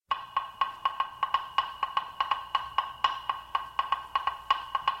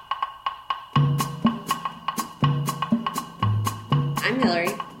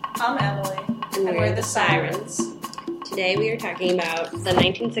I'm Emily. And we're the Sirens. Today we are talking about the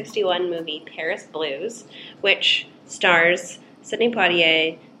 1961 movie Paris Blues, which stars Sidney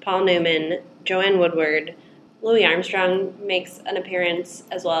Poitier, Paul Newman, Joanne Woodward. Louis Armstrong makes an appearance,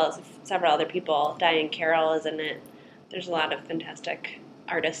 as well as several other people. Diahann Carroll is in it. There's a lot of fantastic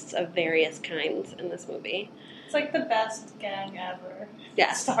artists of various kinds in this movie. It's like the best gang ever.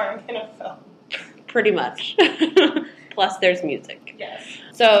 Yes. Starring in a film. Pretty much. Plus there's music. Yes.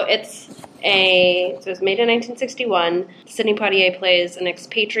 So it was made in 1961. Sidney Poitier plays an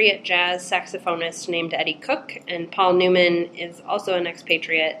expatriate jazz saxophonist named Eddie Cook, and Paul Newman is also an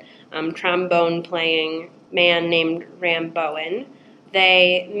expatriate trombone-playing man named Ram Bowen.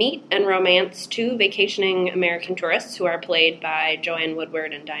 They meet and romance two vacationing American tourists who are played by Joanne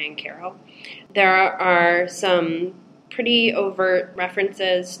Woodward and Diahann Carroll. There are some pretty overt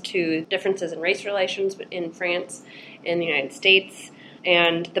references to differences in race relations in France and the United States.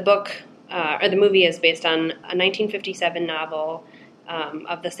 And the movie is based on a 1957 novel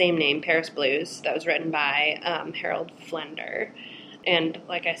of the same name, Paris Blues, that was written by Harold Flender. And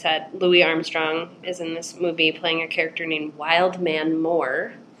like I said, Louis Armstrong is in this movie playing a character named Wildman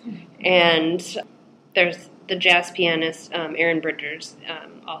Moore. And there's the jazz pianist Aaron Bridgers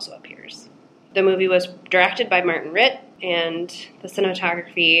also appears. The movie was directed by Martin Ritt, and the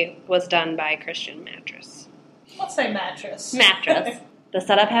cinematography was done by Christian Mattress. Let's say Mattress. Mattress. The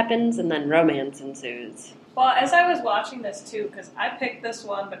setup happens, and then romance ensues. Well, as I was watching this, too, because I picked this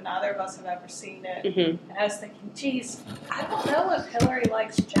one, but neither of us have ever seen it, and I was thinking, geez, I don't know if Hillary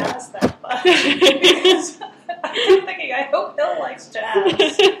likes jazz that much. Because I kept thinking, I hope Hill likes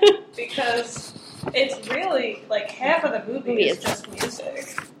jazz. Because it's really, like, half of the movie is just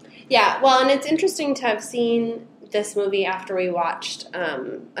music. Yeah, well, and it's interesting to have seen this movie after we watched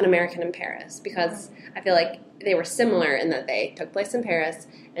An American in Paris, because I feel like they were similar in that they took place in Paris,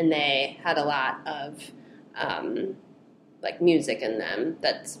 and they had a lot of music in them.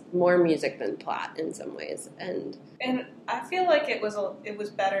 That's more music than plot in some ways, and I feel like it was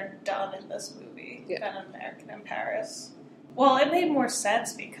better done in this movie than An American in Paris. Well, it made more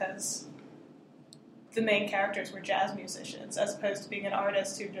sense because the main characters were jazz musicians, as opposed to being an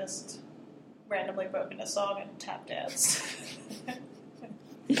artist who just randomly broke into song and tap danced.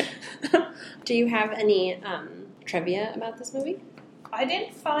 Do you have any trivia about this movie? I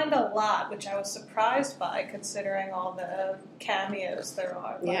didn't find a lot, which I was surprised by, considering all the cameos there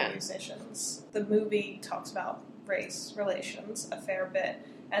are by musicians. The movie talks about race relations a fair bit,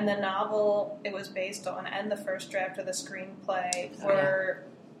 and the novel it was based on and the first draft of the screenplay were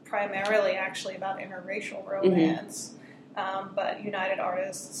primarily actually about interracial romance, but United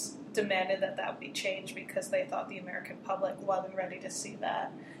Artists demanded that be changed because they thought the American public wasn't ready to see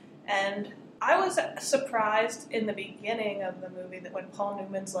that. And I was surprised in the beginning of the movie that when Paul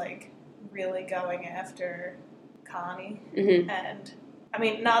Newman's like really going after Connie, and I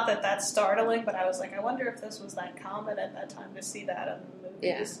mean, not that that's startling, but I was like, I wonder if this was that common at that time to see that in the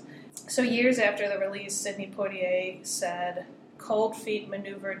movies. Yeah. So years after the release, Sidney Poitier said, "Cold feet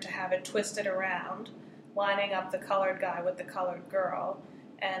maneuvered to have it twisted around, lining up the colored guy with the colored girl,"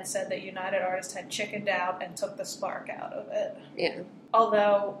 and said that United Artists had chickened out and took the spark out of it. Yeah.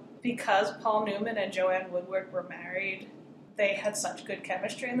 Although, because Paul Newman and Joanne Woodward were married, they had such good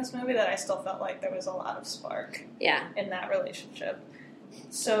chemistry in this movie that I still felt like there was a lot of spark in that relationship.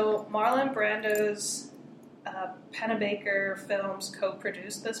 So Marlon Brando's Pennebaker Films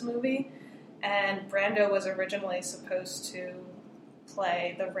co-produced this movie, and Brando was originally supposed to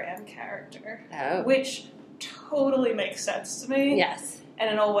play the Ram character, which totally makes sense to me. Yes. And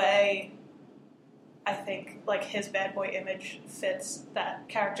in a way, I think like his bad boy image fits that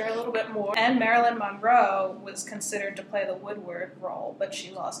character a little bit more. And Marilyn Monroe was considered to play the Woodward role, but she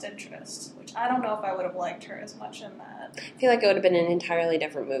lost interest, which I don't know if I would have liked her as much in that. I feel like it would have been an entirely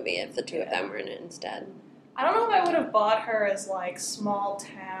different movie if the two of them were in it instead. I don't know if I would have bought her as like small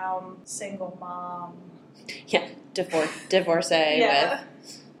town single mom. Yeah, divorcee with.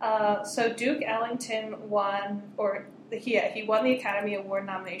 So Duke Ellington won, he won the Academy Award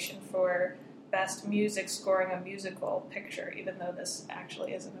nomination for Best Music Scoring a Musical Picture, even though this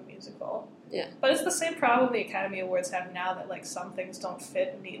actually isn't a musical. Yeah. But it's the same problem the Academy Awards have now, that like some things don't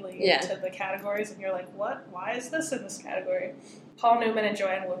fit neatly into the categories, and you're like, what? Why is this in this category? Paul Newman and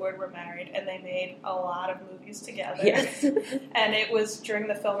Joanne Woodward were married, and they made a lot of movies together. Yes. And it was during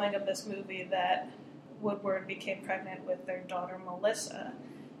the filming of this movie that Woodward became pregnant with their daughter Melissa,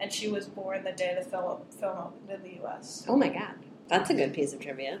 and she was born the day the film opened in the U.S. Oh my God. That's a good piece of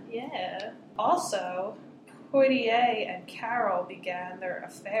trivia. Yeah. Also, Poitier and Carroll began their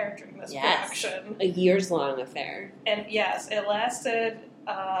affair during this production. A years-long affair. And yes, it lasted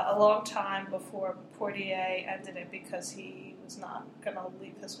a long time before Poitier ended it because he was not going to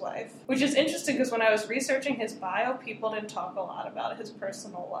leave his wife. Which is interesting because when I was researching his bio, people didn't talk a lot about his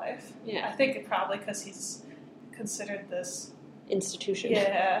personal life. Yeah. I think probably because he's considered this institution.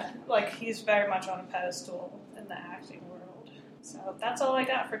 Yeah, like he's very much on a pedestal in the acting world. So that's all I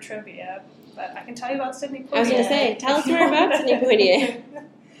got for trivia. But I can tell you about Sidney Poitier. I was going to say, tell us more about Sidney Poitier.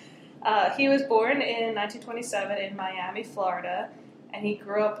 He was born in 1927 in Miami, Florida, and he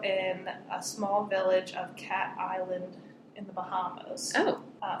grew up in a small village of Cat Island in the Bahamas. Oh.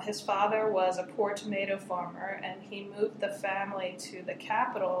 His father was a poor tomato farmer, and he moved the family to the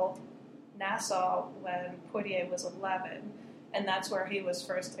capital, Nassau, when Poitier was 11. And that's where he was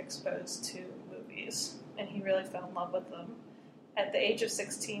first exposed to movies, and he really fell in love with them. At the age of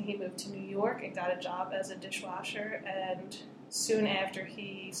 16, he moved to New York and got a job as a dishwasher, and soon after,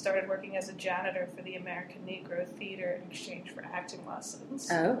 he started working as a janitor for the American Negro Theater in exchange for acting lessons.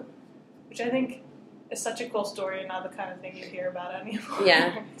 Oh. Which I think is such a cool story and not the kind of thing you hear about anymore.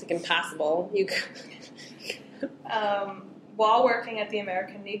 Yeah, it's like impossible. While working at the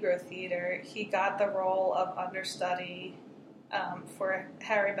American Negro Theater, he got the role of understudy for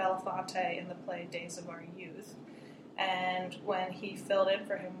Harry Belafonte in the play Days of Our Youth. And when he filled in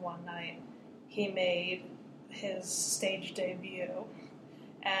for him one night, he made his stage debut.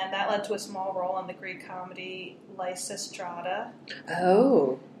 And that led to a small role in the Greek comedy Lysistrata.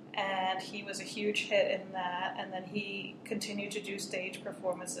 Oh. And he was a huge hit in that. And then he continued to do stage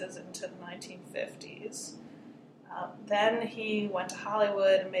performances into the 1950s. Then he went to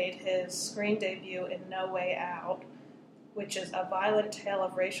Hollywood and made his screen debut in No Way Out, which is a violent tale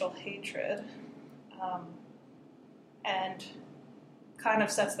of racial hatred, and kind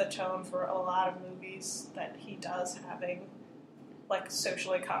of sets the tone for a lot of movies that he does, having like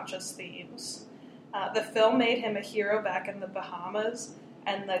socially conscious themes. The film made him a hero back in the Bahamas,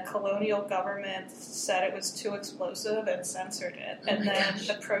 and the colonial government said it was too explosive and censored it. And then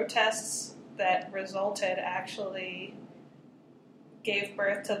the protests that resulted actually gave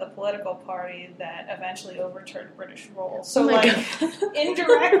birth to the political party that eventually overturned British rule. So,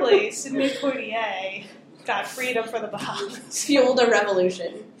 indirectly, Sidney Poitier got freedom for the Bahamas. Fueled a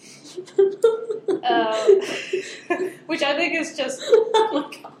revolution. Which I think is just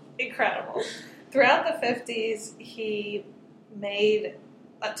incredible. Throughout the 50s, he made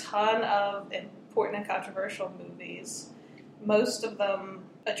a ton of important and controversial movies, most of them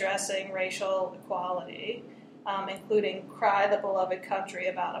addressing racial equality. Including Cry the Beloved Country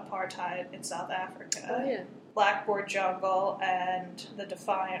about apartheid in South Africa, Oh, yeah. Blackboard Jungle, and The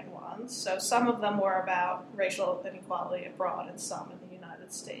Defiant Ones. So some of them were about racial inequality abroad and some in the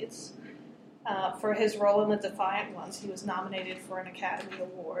United States. For his role in The Defiant Ones, he was nominated for an Academy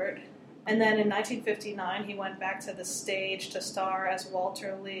Award. And then in 1959, he went back to the stage to star as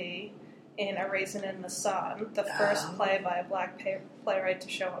Walter Lee in A Raisin in the Sun, the first play by a black playwright to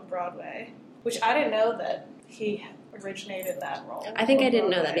show on Broadway. Which I didn't know that he originated that role. I think I didn't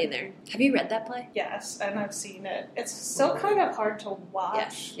know that either. Have you read that play? Yes, and I've seen it. It's still kind of hard to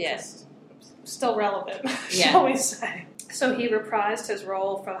watch. Yes. Still relevant, shall we say. So he reprised his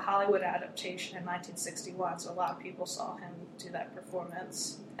role for the Hollywood adaptation in 1961, so a lot of people saw him do that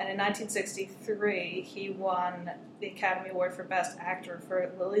performance. And in 1963, he won the Academy Award for Best Actor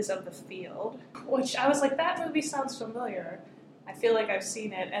for Lilies of the Field, which I was like, that movie sounds familiar. I feel like I've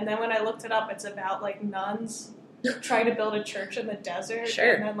seen it. And then when I looked it up, it's about, like, nuns trying to build a church in the desert.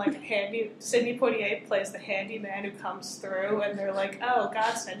 Sure. And then, like, Sidney Poitier plays the handyman who comes through, and they're like, oh,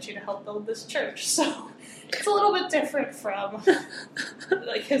 God sent you to help build this church. So it's a little bit different from,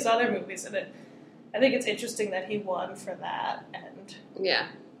 like, his other movies. And I think it's interesting that he won for that and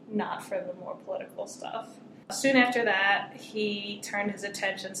not for the more political stuff. Soon after that, he turned his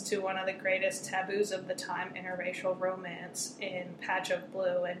attentions to one of the greatest taboos of the time, interracial romance, in Patch of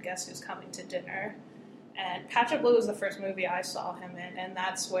Blue and Guess Who's Coming to Dinner. And Patch of Blue was the first movie I saw him in, and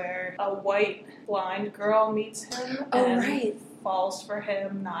that's where a white blind girl meets him and falls for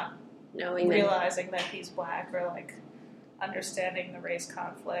him, not realizing that he's black or, like, understanding the race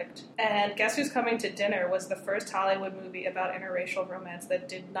conflict. And Guess Who's Coming to Dinner was the first Hollywood movie about interracial romance that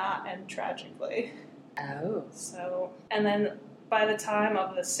did not end tragically. Oh. So, and then by the time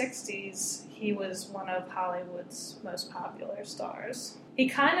of the 60s, he was one of Hollywood's most popular stars. He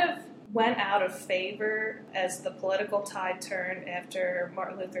kind of went out of favor as the political tide turned after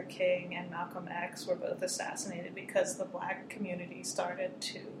Martin Luther King and Malcolm X were both assassinated because the black community started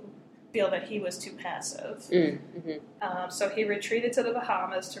to feel that he was too passive. So he retreated to the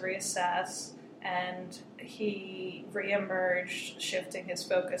Bahamas to reassess, and he reemerged, shifting his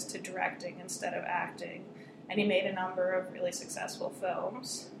focus to directing instead of acting. and he made a number of really successful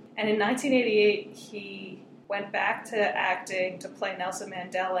films. And in 1988, he went back to acting to play Nelson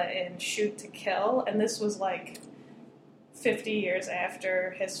Mandela in Shoot to Kill, and this was like 50 years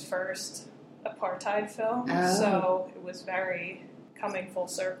after his first apartheid film, so it was very coming full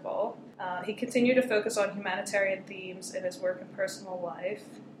circle. He continued to focus on humanitarian themes in his work and personal life,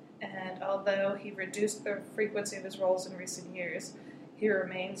 and although he reduced the frequency of his roles in recent years, he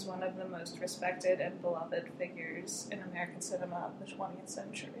remains one of the most respected and beloved figures in American cinema of the 20th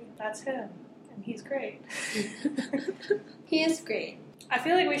century. That's him, and he's great. He is great. I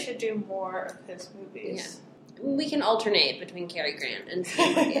feel like we should do more of his movies. Yeah. We can alternate between Cary Grant and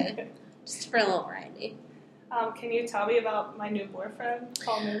Sidney, just for a little variety. Can you tell me about my new boyfriend,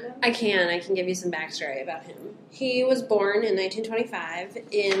 Paul Newman? I can give you some backstory about him. He was born in 1925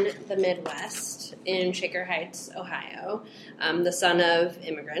 in the Midwest, in Shaker Heights, Ohio, the son of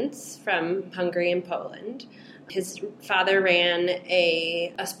immigrants from Hungary and Poland. His father ran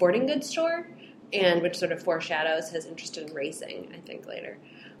a sporting goods store, and which sort of foreshadows his interest in racing, I think, later.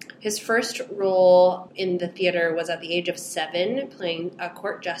 His first role in the theater was at the age of 7, playing a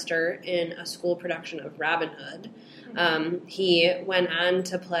court jester in a school production of Robin Hood. He went on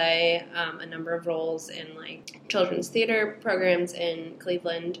to play a number of roles in children's theater programs in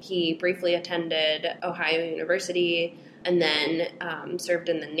Cleveland. He briefly attended Ohio University and then served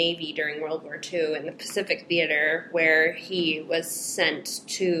in the Navy during World War II in the Pacific Theater, where he was sent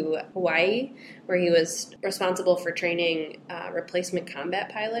to Hawaii, where he was responsible for training replacement combat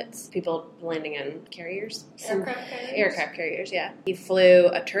pilots, people landing on carriers. Aircraft carriers, yeah. He flew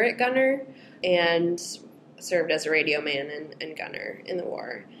a turret gunner and served as a radio man and gunner in the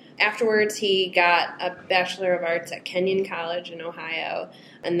war. Afterwards, he got a Bachelor of Arts at Kenyon College in Ohio,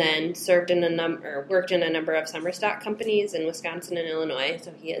 and then worked in a number of summer stock companies in Wisconsin and Illinois,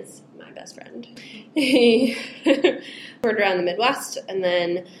 so he is my best friend. He toured around the Midwest,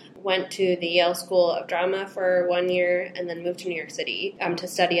 and went to the Yale School of Drama for 1 year, and then moved to New York City to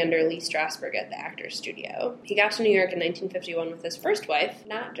study under Lee Strasberg at the Actors Studio. He got to New York in 1951 with his first wife,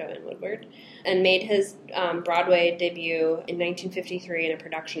 not Joanne Woodward, and made his Broadway debut in 1953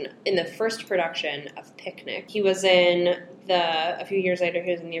 in the first production of Picnic. He was a few years later,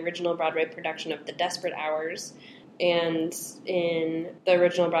 he was in the original Broadway production of The Desperate Hours, and in the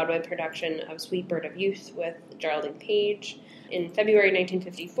original Broadway production of Sweet Bird of Youth with Geraldine Page. In February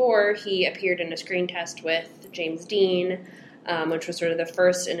 1954, he appeared in a screen test with James Dean, which was sort of the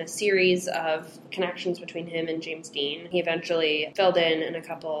first in a series of connections between him and James Dean. He eventually filled in a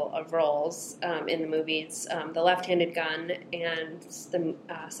couple of roles in the movies, The Left-Handed Gun and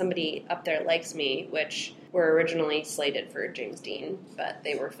Somebody Up There Likes Me, which were originally slated for James Dean, but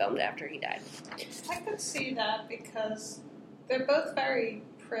they were filmed after he died. I could see that because they're both very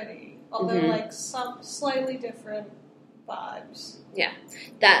pretty, although some slightly different vibes. Yeah,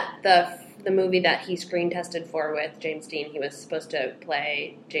 the movie that he screen tested for with James Dean, he was supposed to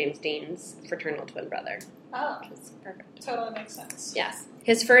play James Dean's fraternal twin brother. Oh, which was perfect. Totally makes sense. Yes.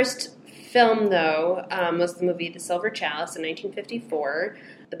 His first film, though, was the movie The Silver Chalice in 1954.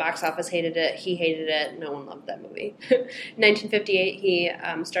 The box office hated it. He hated it. No one loved that movie. In 1958, he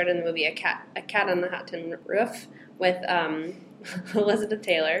starred in the movie A Cat on the Hot Tin Roof with Elizabeth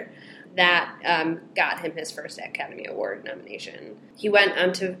Taylor. That got him his first Academy Award nomination. He went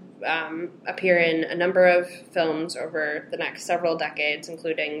on to appear in a number of films over the next several decades,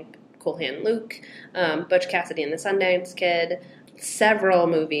 including Cool Hand Luke, Butch Cassidy and the Sundance Kid, several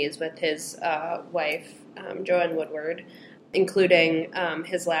movies with his wife, Joanne Woodward, including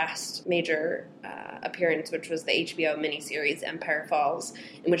his last major appearance, which was the HBO miniseries Empire Falls,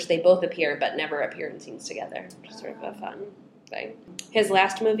 in which they both appear but never appear in scenes together, which is sort of a fun thing. His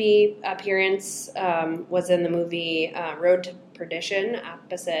last movie appearance was in the movie Road to Perdition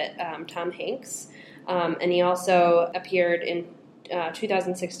opposite Tom Hanks, and he also appeared in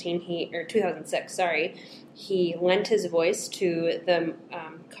 2006. He lent his voice to the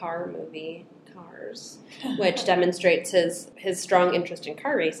car movie Cars, which demonstrates his strong interest in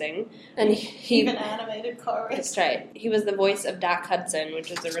car racing. And he even animated car racing. That's right. He was the voice of Doc Hudson,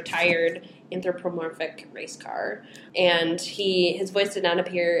 which is a retired anthropomorphic race car. And his voice did not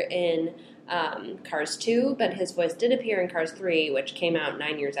appear in Cars 2, but his voice did appear in Cars 3, which came out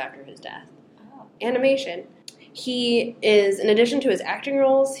 9 years after his death. Oh. Animation. He is, in addition to his acting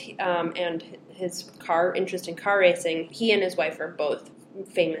roles and his interest in car racing, he and his wife are both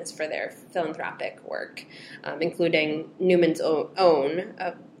famous for their philanthropic work, including Newman's own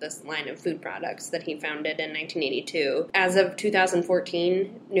this line of food products that he founded in 1982. As of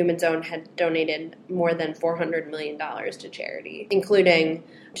 2014, Newman's Own had donated more than $400 million to charity, including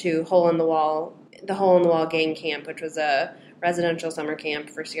to Hole in the Wall the Hole-in-the-Wall Gang Camp, which was a residential summer camp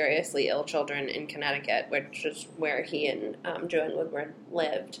for seriously ill children in Connecticut, which is where he and Joanne Woodward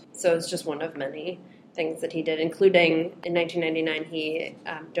lived. So it's just one of many things that he did, including in 1999 he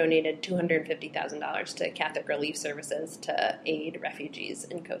donated $250,000 to Catholic Relief Services to aid refugees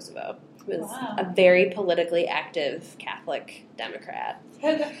in Kosovo. He was a very politically active Catholic Democrat.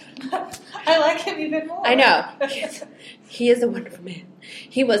 I like him even more. I know. He is a wonderful man.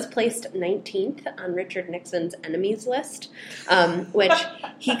 He was placed 19th on Richard Nixon's enemies list, which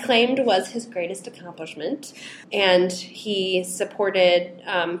he claimed was his greatest accomplishment. And he supported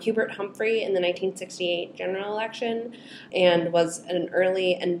Hubert Humphrey in the 1968 general election and was an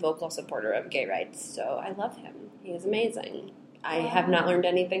early and vocal supporter of gay rights. So I love him. He is amazing. I have not learned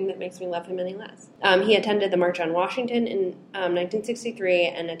anything that makes me love him any less. He attended the March on Washington in 1963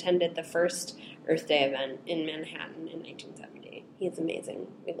 and attended the first Earth Day event in Manhattan in 1970. He is amazing.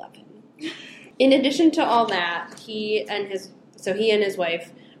 We love him. In addition to all that, he and his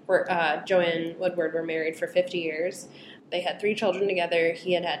wife, Joanne Woodward, were married for 50 years. They had 3 children together.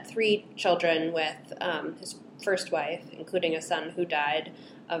 He had 3 children with his first wife, including a son who died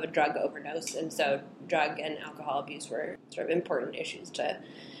of a drug overdose, and so drug and alcohol abuse were sort of important issues to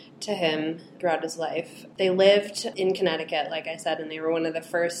him throughout his life. They lived in Connecticut, like I said, and they were one of the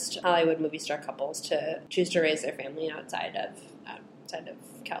first Hollywood movie star couples to choose to raise their family outside of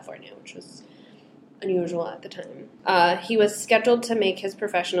California, which was unusual at the time. He was scheduled to make his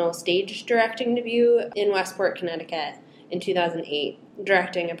professional stage directing debut in Westport, Connecticut in 2008,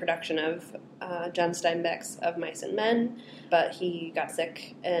 directing a production of John Steinbeck's Of Mice and Men, but he got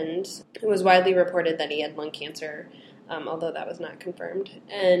sick, and it was widely reported that he had lung cancer, although that was not confirmed,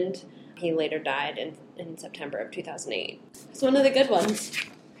 and he later died in September of 2008. It's one of the good ones.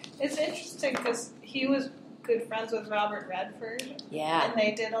 It's interesting because he was good friends with Robert Redford. Yeah. And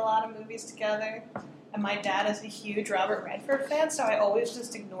they did a lot of movies together. And my dad is a huge Robert Redford fan, so I always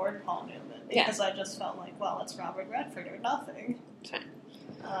just ignored Paul Newman because I just felt like, well, it's Robert Redford or nothing. Fine.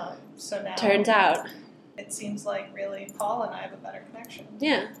 So now... Turns out. It seems like really Paul and I have a better connection.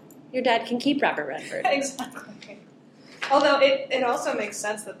 Yeah. Your dad can keep Robert Redford. Exactly. Although it also makes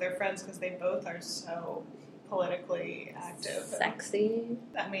sense that they're friends because they both are so politically active. Sexy.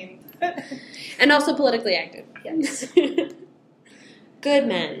 I mean... and also politically active. Yes. Good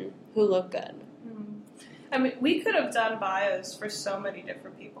men who look good. I mean, we could have done bios for so many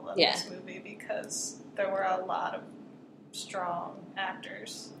different people in this movie because there were a lot of strong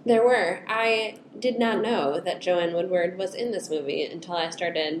actors. There were. I did not know that Joanne Woodward was in this movie until I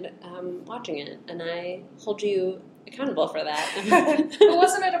started watching it, and I hold you accountable for that. But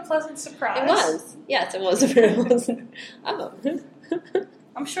wasn't it a pleasant surprise? It was. Yes, it was a very pleasant. Oh.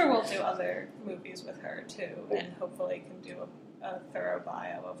 I'm sure we'll do other movies with her, too, and hopefully can do a thorough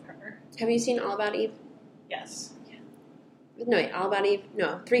bio of her. Have you seen All About Eve? Yes. Yeah. No, wait, All About Eve?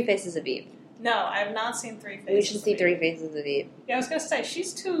 No, Three Faces of Eve. No, I have not seen Three Faces of Eve. We should see Three Faces of Eve. Yeah, I was going to say,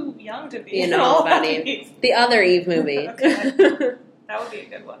 she's too young to be in All About Eve. The other Eve movie. Okay. That would be a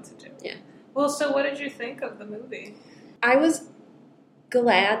good one to do. Yeah. Well, so what did you think of the movie? I was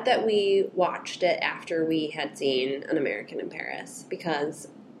glad that we watched it after we had seen An American in Paris, because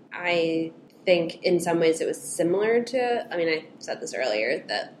I think in some ways it was similar to, I mean, I said this earlier,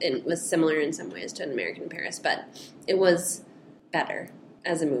 that it was similar in some ways to An American in Paris, but it was better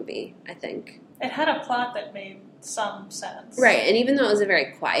as a movie, I think. It had a plot that made some sense. Right, and even though it was a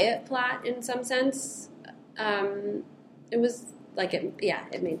very quiet plot in some sense, it was like,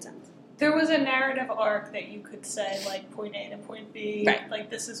 it made sense. There was a narrative arc that you could say, like, point A to point B, right. Like,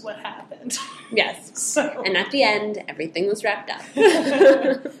 this is what happened. Yes. So. And at the end, everything was wrapped up.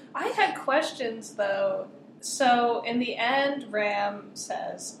 I had questions, though. So, in the end, Ram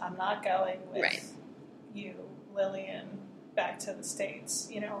says, I'm not going with you, Lillian, back to the States.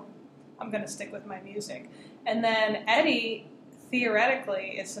 You know, I'm going to stick with my music. And then Eddie,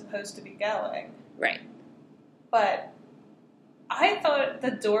 theoretically, is supposed to be going. Right. But I thought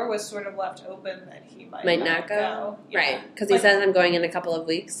the door was sort of left open that he might not go. Yeah. Right, because he says, I'm going in a couple of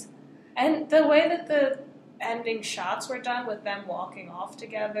weeks. And the way that the ending shots were done with them walking off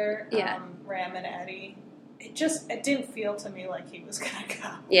together, Ram and Eddie, it didn't feel to me like he was going to go.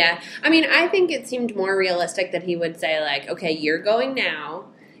 Yeah. I mean, I think it seemed more realistic that he would say, like, okay, you're going now,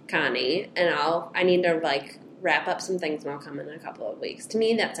 Connie, and I need to, like, wrap up some things and I'll come in a couple of weeks. To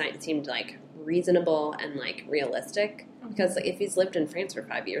me, that seemed, like, reasonable and, like, realistic. Because if he's lived in France for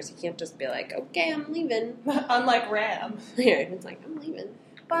 5 years, he can't just be like, okay, I'm leaving. Unlike Ram. Yeah, it's like, I'm leaving.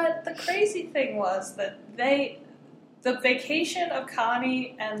 But the crazy thing was that the vacation of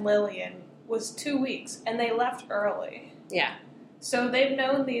Connie and Lillian was 2 weeks, and they left early. Yeah. So they've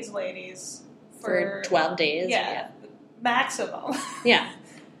known these ladies For 12 days? Yeah. Maximum. Yeah.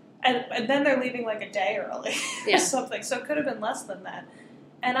 And then they're leaving like a day early Yeah. or something. So it could have been less than that.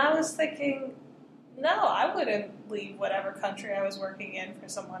 And I was thinking, no, I wouldn't leave whatever country I was working in for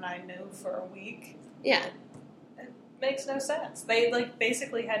someone I knew for a week. Yeah. It makes no sense. They like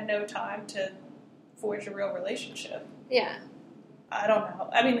basically had no time to forge a real relationship. Yeah. I don't know.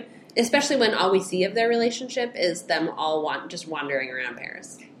 I mean, especially when all we see of their relationship is them all just wandering around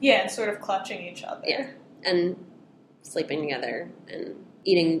Paris. Yeah, and sort of clutching each other. Yeah. And sleeping together and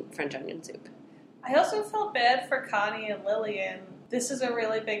eating French onion soup. I also felt bad for Connie and Lillian. This is a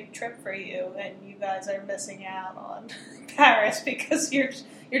really big trip for you, and you guys are missing out on Paris because you're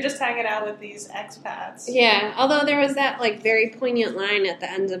just hanging out with these expats. Yeah, although there was that like very poignant line at the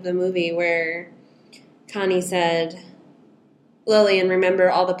end of the movie where Connie said, "Lillian,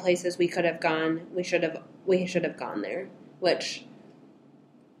 remember all the places we could have gone. We should have gone there." Which,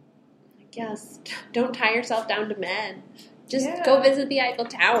 I guess, don't tie yourself down to men. Just go visit the Eiffel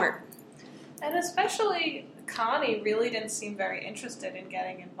Tower. And especially Connie really didn't seem very interested in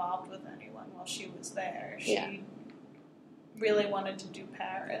getting involved with anyone while she was there. She really wanted to do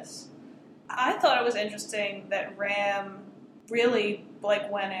Paris. I thought it was interesting that Ram really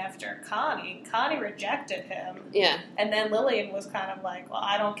went after Connie. Connie rejected him. Yeah. And then Lillian was kind of like, well,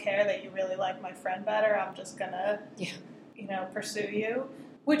 I don't care that you really like my friend better. I'm just gonna pursue you.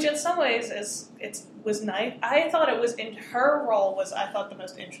 Which in some ways was nice. I thought it was her role was the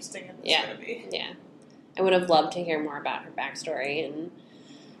most interesting in this movie. Yeah. I would have loved to hear more about her backstory, and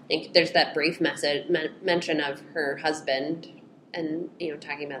I think there's that brief mention of her husband, and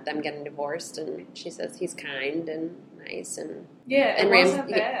talking about them getting divorced, and she says he's kind and nice, and it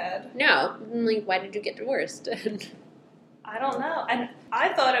wasn't bad. No, like why did you get divorced? I don't know, and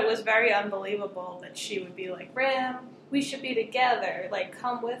I thought it was very unbelievable that she would be like, Ram, we should be together. Like,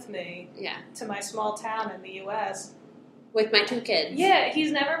 come with me to my small town in the U.S. With my 2 kids. Yeah,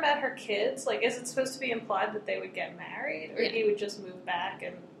 he's never met her kids. Like, is it supposed to be implied that they would get married? Or he would just move back?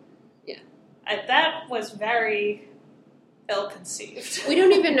 And that was very ill-conceived. We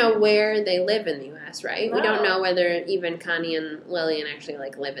don't even know where they live in the U.S., right? No. We don't know whether even Connie and Lillian actually,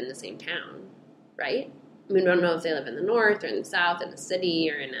 live in the same town, right? We don't know if they live in the north or in the south, in the city,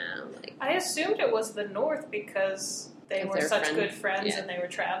 or in a, I assumed it was the north because they were such good friends and they were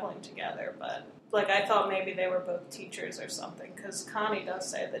traveling together, but... I thought maybe they were both teachers or something, because Connie does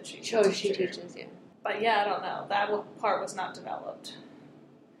say that she's a teacher. She teaches, yeah. But I don't know. That part was not developed.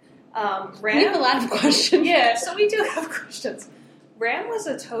 Ram, we have a lot of questions. Yeah, so we do have questions. Ram was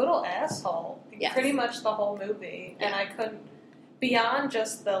a total asshole pretty much the whole movie, and I couldn't... Beyond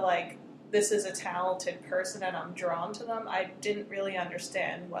just the, this is a talented person and I'm drawn to them, I didn't really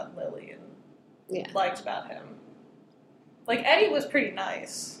understand what Lillian liked about him. Eddie was pretty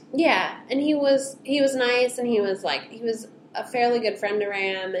nice. Yeah, and he was nice, and he was a fairly good friend to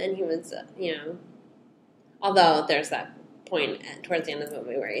Ram, and he was, although there's that point towards the end of the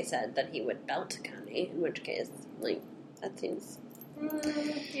movie where he said that he would belt Connie, in which case, that seems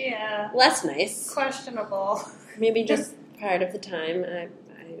less nice. Questionable. Maybe just part of the time,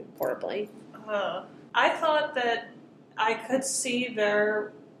 horribly. I thought that I could see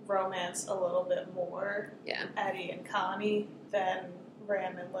their romance a little bit more, Eddie and Connie, than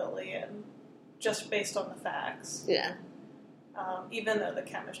Ram and Lillian, just based on the facts. Yeah. Even though the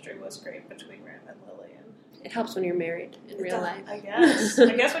chemistry was great between Ram and Lillian. It helps when you're married in real life. I guess.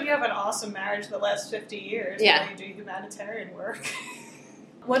 I guess when you have an awesome marriage the last 50 years, while you do humanitarian work.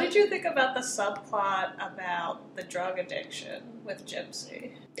 What did you think about the subplot about the drug addiction with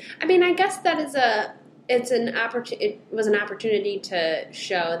Gypsy? I mean, I guess that is it was an opportunity to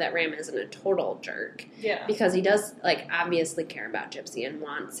show that Ram isn't a total jerk. Yeah. Because he does, obviously care about Gypsy and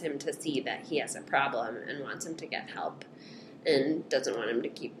wants him to see that he has a problem and wants him to get help and doesn't want him to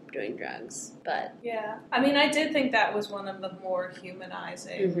keep doing drugs. But yeah. I mean, I did think that was one of the more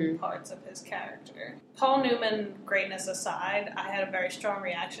humanizing parts of his character. Paul Newman, greatness aside, I had a very strong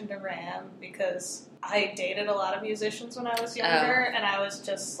reaction to Ram because I dated a lot of musicians when I was younger, and I was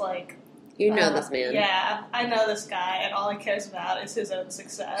just like... You know this man. Yeah, I know this guy, and all he cares about is his own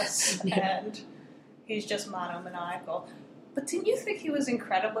success, and he's just monomaniacal. But didn't you think he was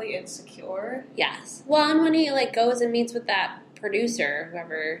incredibly insecure? Yes. Well, and when he goes and meets with that producer,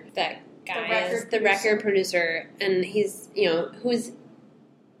 whoever that guy is, the record producer, and he's who's.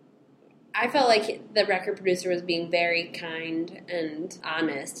 I felt like the record producer was being very kind and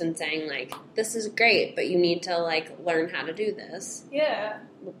honest and saying this is great, but you need to learn how to do this. Yeah.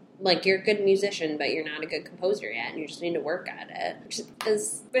 like, you're a good musician, but you're not a good composer yet, and you just need to work at it. Which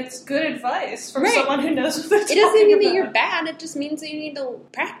is... It's good advice from someone who knows what they're talking about. It doesn't mean that you're bad. It just means that you need to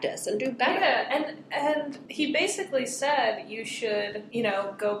practice and do better. Yeah, and he basically said you should,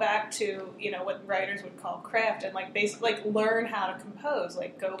 go back to, what writers would call craft and, like, basically, like, learn how to compose.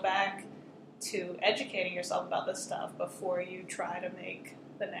 Like, go back to educating yourself about this stuff before you try to make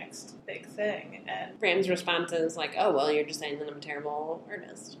the next big thing. And Rand's response is like, oh, well, you're just saying that I'm a terrible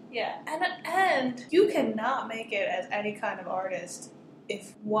artist. Yeah, and you cannot make it as any kind of artist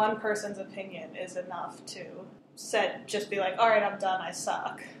if one person's opinion is enough to just be like, all right, I'm done, I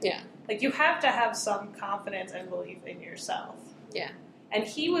suck. Yeah. Like, you have to have some confidence and belief in yourself. Yeah. And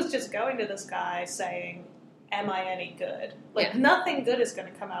he was just going to this guy saying, am I any good? Like, yeah. Nothing good is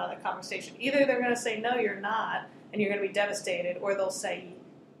going to come out of that conversation. Either they're going to say, no, you're not, and you're going to be devastated, or they'll say,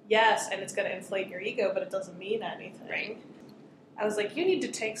 yes, and it's going to inflate your ego, but it doesn't mean anything. Right. I was like, you need to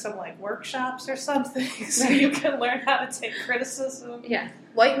take some, like, workshops or something so you can learn how to take criticism. Yeah.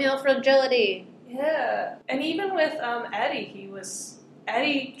 White male fragility. Yeah. And even with Eddie,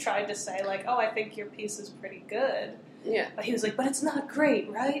 Eddie tried to say, like, oh, I think your piece is pretty good. Yeah. But he was like, but it's not great,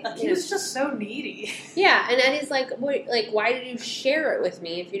 right? Like, he was just so needy. Yeah, and Eddie's like, why did you share it with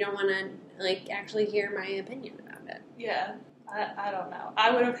me if you don't want to, like, actually hear my opinion about it? Yeah. I don't know. I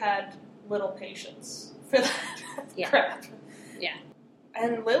would have had little patience for that crap. Yeah.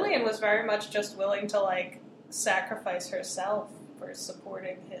 And Lillian was very much just willing to, like, sacrifice herself for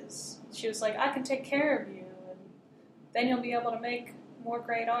supporting his... She was like, I can take care of you, and then you'll be able to make more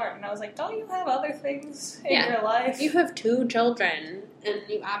great art. And I was like, don't you have other things in your life? You have 2 children, and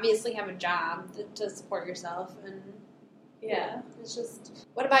you obviously have a job to support yourself, and... Yeah, it's just...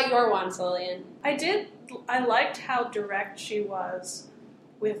 What about your wants, Lillian? I liked how direct she was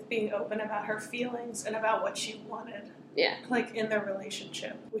with being open about her feelings and about what she wanted. Yeah. Like, in their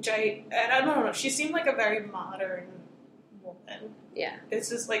relationship. Which I don't know, she seemed like a very modern woman. Yeah. It's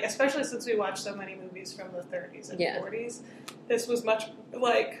just, like, especially since we watched so many movies from the 30s and 40s, this was much,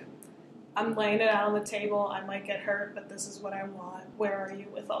 like, I'm laying it out on the table, I might get hurt, but this is what I want. Where are you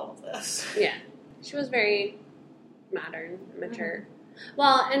with all of this? Yeah. She was very... modern, mature. Mm-hmm.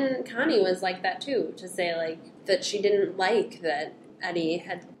 Well, and Connie was like that too, to say like that she didn't like that Eddie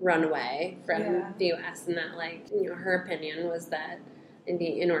had run away from the U.S. and that like, her opinion was that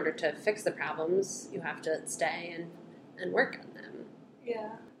in order to fix the problems, you have to stay and work on them. Yeah.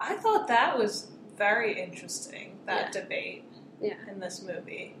 I thought that was very interesting, that debate in this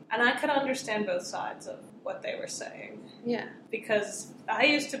movie. And I could understand both sides of what they were saying. Yeah. Because I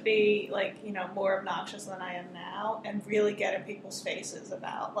used to be, like, more obnoxious than I am now and really get in people's faces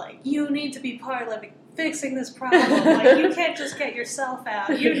about, like, you need to be part of, like, fixing this problem. Like, you can't just get yourself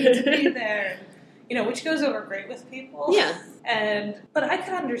out. You need to be there. Which goes over great with people. Yeah. But I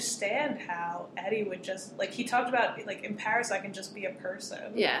could understand how Eddie would just, like, he talked about, like, in Paris I can just be a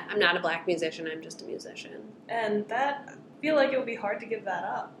person. Yeah, I'm not a black musician, I'm just a musician. And that, I feel like it would be hard to give that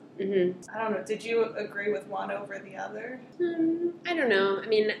up. Mm-hmm. I don't know. Did you agree with one over the other? I don't know. I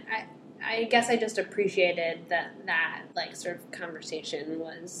mean, I guess I just appreciated that like sort of conversation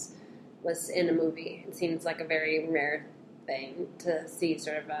was in a movie. It seems like a very rare thing to see.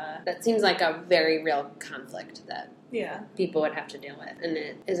 That seems like a very real conflict that people would have to deal with, and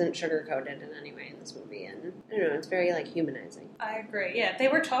it isn't sugar-coated in any way in this movie. And I don't know. It's very like humanizing. I agree. Yeah, they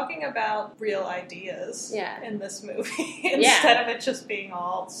were talking about real ideas in this movie instead of it just being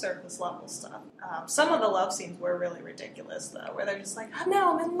all surface level stuff. Some of the love scenes were really ridiculous, though, where they're just like, oh,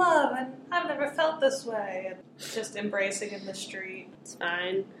 no, I'm in love, and I've never felt this way, and just embracing in the street. It's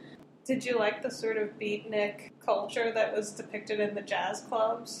fine. Did you like the sort of beatnik culture that was depicted in the jazz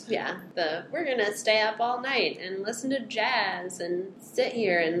clubs? Yeah, we're gonna stay up all night and listen to jazz and sit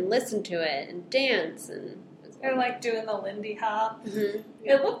here and listen to it and dance and... They're like doing the Lindy Hop. Mm-hmm.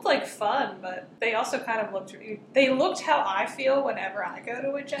 It looked like fun, but they also kind of looked how I feel whenever I go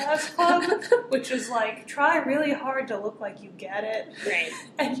to a jazz club, which is like, try really hard to look like you get it. Right.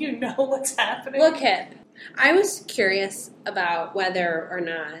 And you know what's happening. Look hip. I was curious about whether or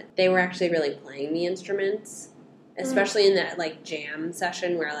not they were actually really playing the instruments, especially in that like jam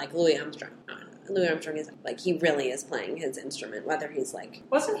session where like Louis Armstrong is like, he really is playing his instrument, whether he's like...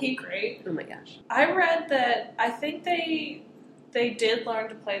 Wasn't he great? Oh my gosh. I read that, I think they did learn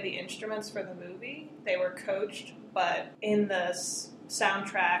to play the instruments for the movie. They were coached, but in the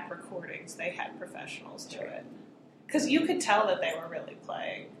soundtrack recordings, they had professionals do it. Because you could tell that they were really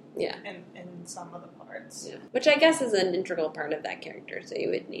playing. Yeah. In some of the parts. Yeah. Which I guess is an integral part of that character, so you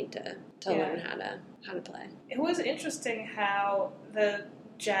would need to learn how to play. It was interesting how the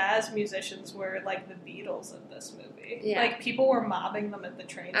jazz musicians were like the Beatles of this movie. Yeah. Like, people were mobbing them at the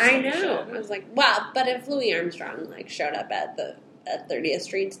train I station. know. I was like, wow. But if Louis Armstrong like showed up at 30th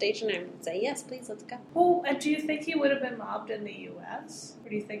Street Station, I would say, yes, please, let's go. Well, and do you think he would have been mobbed in the U.S.? Or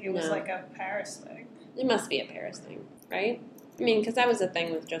do you think it was No. like a Paris thing? It must be a Paris thing, right? I mean, because that was a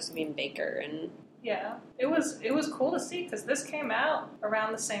thing with Josephine Baker and... Yeah, it was cool to see because this came out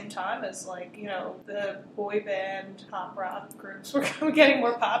around the same time as, like, you know, the boy band pop rock groups were getting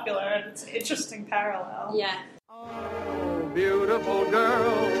more popular, and it's an interesting parallel. Yeah. Oh, beautiful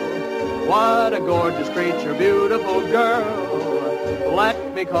girl, what a gorgeous creature, beautiful girl.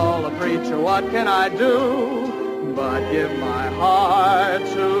 Let me call a preacher, what can I do but give my heart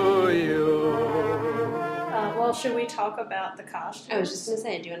to you? Well, should we talk about the costumes? I was just going to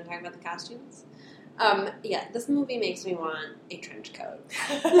say, do you want to talk about the costumes? Yeah, this movie makes me want a trench coat.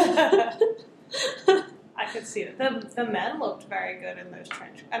 I could see it. The men looked very good in those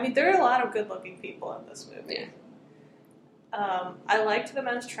trench. I mean, there are a lot of good-looking people in this movie. Yeah. I liked the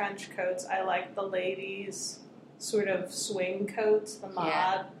men's trench coats. I liked the ladies' sort of swing coats, the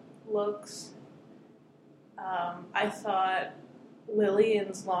mod looks. I thought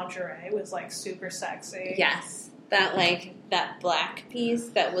Lillian's lingerie was, like, super sexy. Yes. That black piece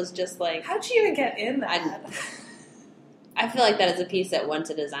that was just like... How'd you even get in that? I feel like that is a piece that once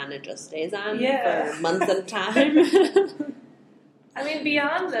it is on, it just stays on Yeah. for months at a time. I mean,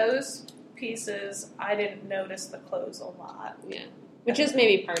 beyond those pieces, I didn't notice the clothes a lot. Yeah. Which is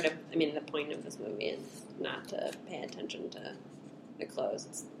maybe part of, I mean, the point of this movie is not to pay attention to the clothes.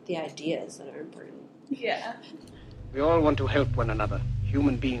 It's the ideas that are important. Yeah. We all want to help one another.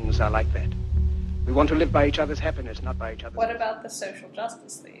 Human beings are like that. We want to live by each other's happiness, not by each other's... What about the social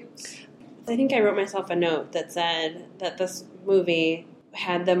justice themes? I think I wrote myself a note that said that this movie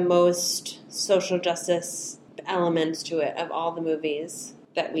had the most social justice elements to it of all the movies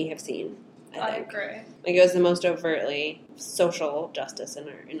that we have seen. I agree. Like, it was the most overtly social justice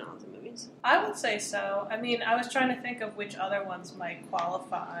in all the movies. I would say so. I mean, I was trying to think of which other ones might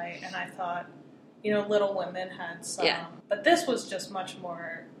qualify, and I thought, you know, Little Women had some. Yeah. But this was just much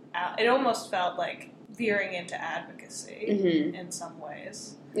more... It almost felt like veering into advocacy in some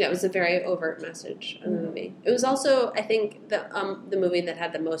ways. Yeah, it was a very overt message of the movie. It was also, I think, the movie that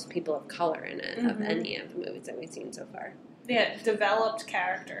had the most people of color in it of any of the movies that we've seen so far. Yeah, developed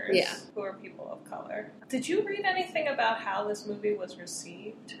characters Yeah. who are people of color. Did you read anything about how this movie was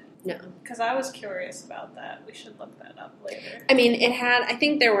received? No. Because I was curious about that. We should look that up later. I mean, it had, I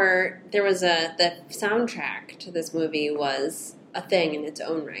think the soundtrack to this movie was a thing in its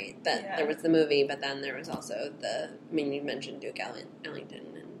own right. That there was the movie, but then there was also you mentioned Duke Ellington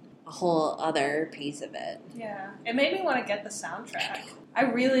and a whole other piece of it. Yeah. It made me want to get the soundtrack. I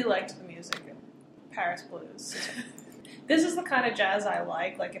really liked the music of Paris Blues. This is the kind of jazz I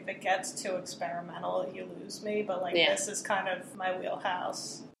like. Like, if it gets too experimental, you lose me. But, like, this is kind of my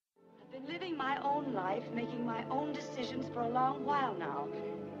wheelhouse. I've been living my own life, making my own decisions for a long while now.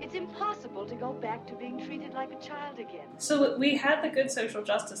 It's impossible to go back to being treated like a child again. So we had the good social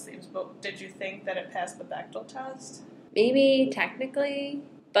justice themes, but did you think that it passed the Bechdel test? Maybe technically,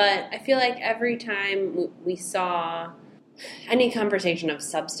 but I feel like every time we saw any conversation of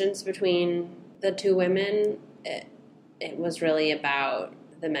substance between the two women, it was really about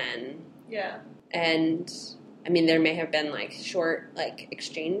the men. Yeah. And, I mean, there may have been, like, short, like,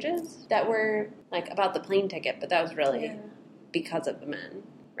 exchanges that were, like, about the plane ticket, but that was really because of the men.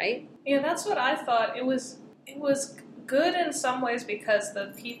 Right? Yeah, that's what I thought. It was good in some ways because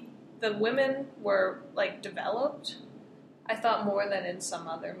the women were, like, developed. I thought more than in some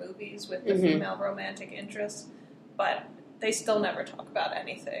other movies with the female romantic interests, but they still never talk about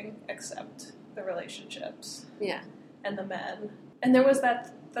anything except the relationships. Yeah. And the men. And there was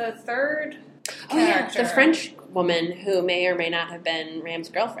the third character. Yeah, the French woman who may or may not have been Ram's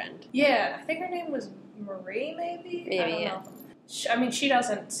girlfriend. Yeah, I think her name was Marie, maybe? Maybe, I don't know. I mean, she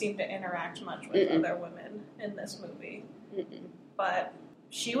doesn't seem to interact much with other women in this movie. But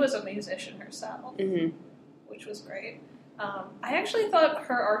she was a musician herself, which was great. I actually thought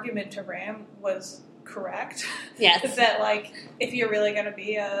her argument to Ram was correct. Yes. That, like, if you're really going to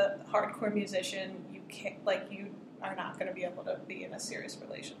be a hardcore musician, you can't, like, you are not going to be able to be in a serious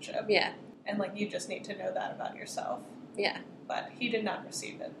relationship. Yeah. And, like, you just need to know that about yourself. Yeah. But he did not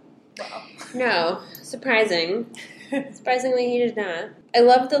receive it well. No. Surprisingly, he did not. I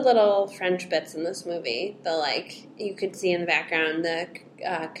love the little French bits in this movie. You could see in the background the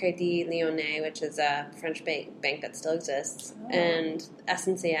Crédit Lyonnais, which is a French bank that still exists, and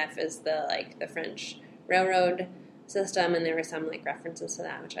SNCF is the French railroad system, and there were some like references to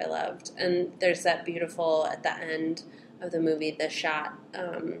that, which I loved. And there's that beautiful, at the end of the movie, the shot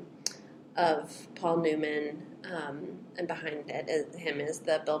of Paul Newman, and behind it is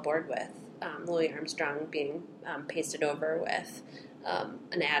the billboard with Louis Armstrong being pasted over with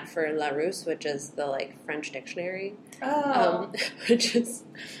an ad for Larousse, which is the like French dictionary. Which is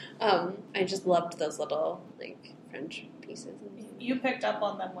I just loved those little like French pieces. You picked up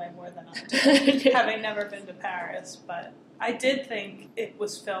on them way more than I did, having never been to Paris, but I did think it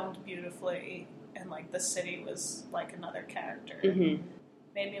was filmed beautifully, and like the city was like another character. Mm-hmm.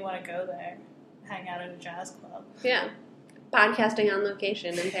 Made me want to go there, hang out at a jazz club. Yeah, podcasting on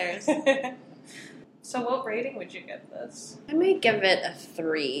location in Paris. So what rating would you give this? I might give it a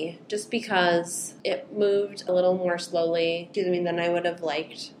 3, just because it moved a little more slowly, than I would have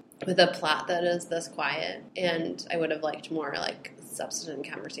liked, with a plot that is this quiet, and I would have liked more like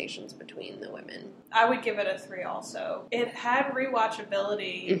substantive conversations between the women. I would give it a 3 also. It had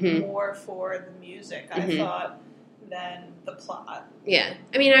rewatchability more for the music, I thought, than the plot. Yeah.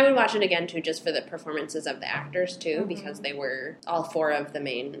 I mean, I would watch it again, too, just for the performances of the actors, too, because they were, all 4 of the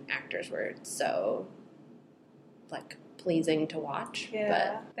main actors were so, like, pleasing to watch.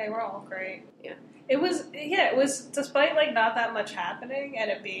 Yeah, they were all great. Yeah. It was, despite, like, not that much happening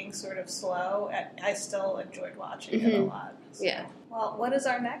and it being sort of slow, I still enjoyed watching it a lot. So. Yeah. Well, what is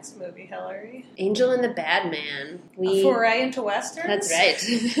our next movie, Hillary? Angel and the Bad Man. A foray into Westerns? That's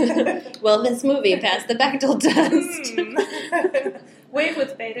right. Well, this movie passed the Bechdel test. Wave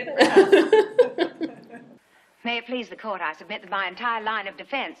with bated breath. May it please the court, I submit that my entire line of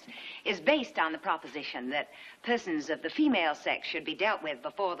defense is based on the proposition that persons of the female sex should be dealt with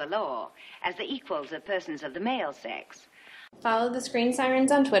before the law as the equals of persons of the male sex. Follow the Screen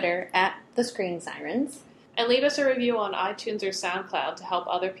Sirens on Twitter @TheScreenSirens. And leave us a review on iTunes or SoundCloud to help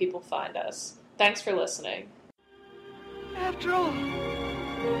other people find us. Thanks for listening. After all,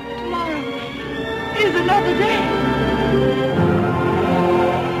 tomorrow is another day.